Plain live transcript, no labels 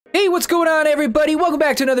what's going on, everybody? Welcome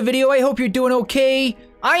back to another video. I hope you're doing okay.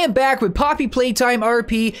 I am back with Poppy Playtime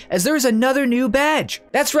RP as there is another new badge.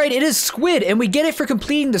 That's right, it is Squid, and we get it for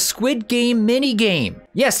completing the Squid game mini-game.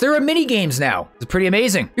 Yes, there are mini-games now. It's pretty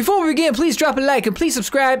amazing. Before we begin, please drop a like and please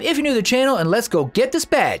subscribe if you're new to the channel, and let's go get this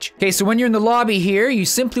badge. Okay, so when you're in the lobby here, you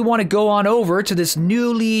simply want to go on over to this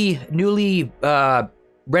newly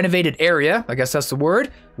renovated area. I guess that's the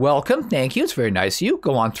word. Welcome, thank you, it's very nice of you.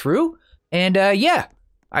 Go on through, and yeah.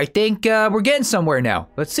 I think we're getting somewhere now.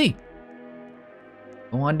 Let's see.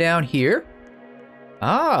 Go on down here.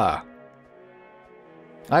 Ah.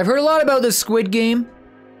 I've heard a lot about this Squid game,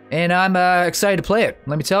 and I'm excited to play it,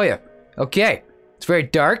 let me tell you. Okay, it's very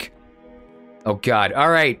dark. Oh God, all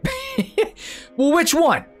right. Well, which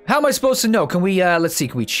one? How am I supposed to know? Can we, let's see,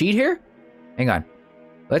 can we cheat here? Hang on.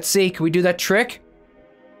 Let's see, can we do that trick?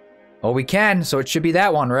 Oh, we can, so it should be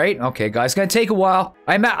that one, right? Okay, guys, it's gonna take a while.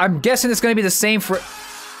 I'm guessing it's gonna be the same for...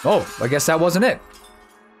 Oh, I guess that wasn't it.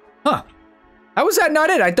 Huh. How was that not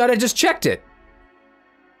it? I thought I just checked it.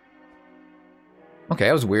 Okay,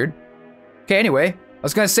 that was weird. Okay, anyway. I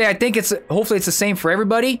was gonna say, I think it's, hopefully it's the same for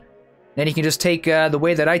everybody. Then you can just take the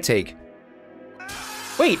way that I take.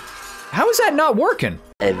 Wait, how is that not working?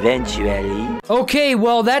 Eventually. Okay,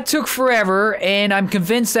 well, that took forever, and I'm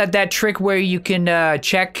convinced that that trick where you can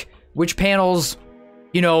check which panels,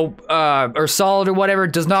 you know, are solid or whatever,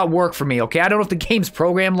 does not work for me, okay? I don't know if the game's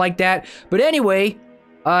programmed like that, but anyway,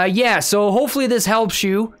 yeah, so hopefully this helps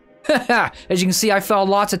you. As you can see, I fell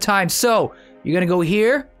lots of times. So, you're gonna go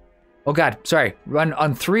here. Oh God, sorry. Run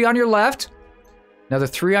on 3 on your left. Another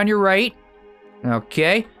 3 on your right.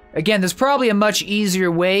 Okay. Again, there's probably a much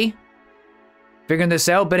easier way figuring this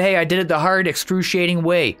out, but hey, I did it the hard, excruciating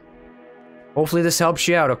way. Hopefully this helps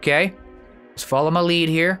you out, okay? Just follow my lead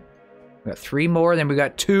here. We got 3 more, then we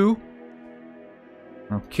got 2.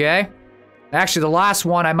 Okay. Actually, the last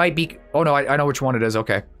one I might be... Oh no, I know which one it is,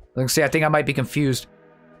 okay. Let's see, I think I might be confused.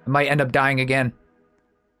 I might end up dying again.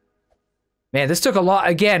 Man, this took a lot.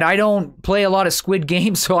 Again, I don't play a lot of Squid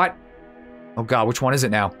games, so I... Oh God, which one is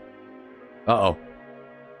it now? Uh-oh.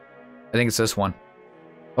 I think it's this one.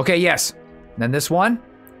 Okay, yes. And then this one.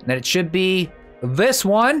 And then it should be this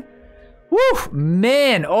one. Woo!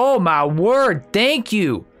 Man, oh my word, thank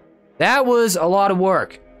you. That was a lot of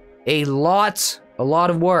work. A lot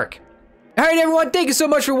of work. Alright everyone, thank you so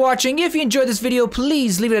much for watching. If you enjoyed this video,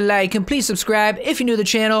 please leave it a like and please subscribe if you're new to the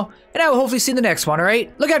channel. And I will hopefully see you in the next one,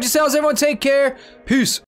 alright? Look out yourselves, everyone, take care. Peace.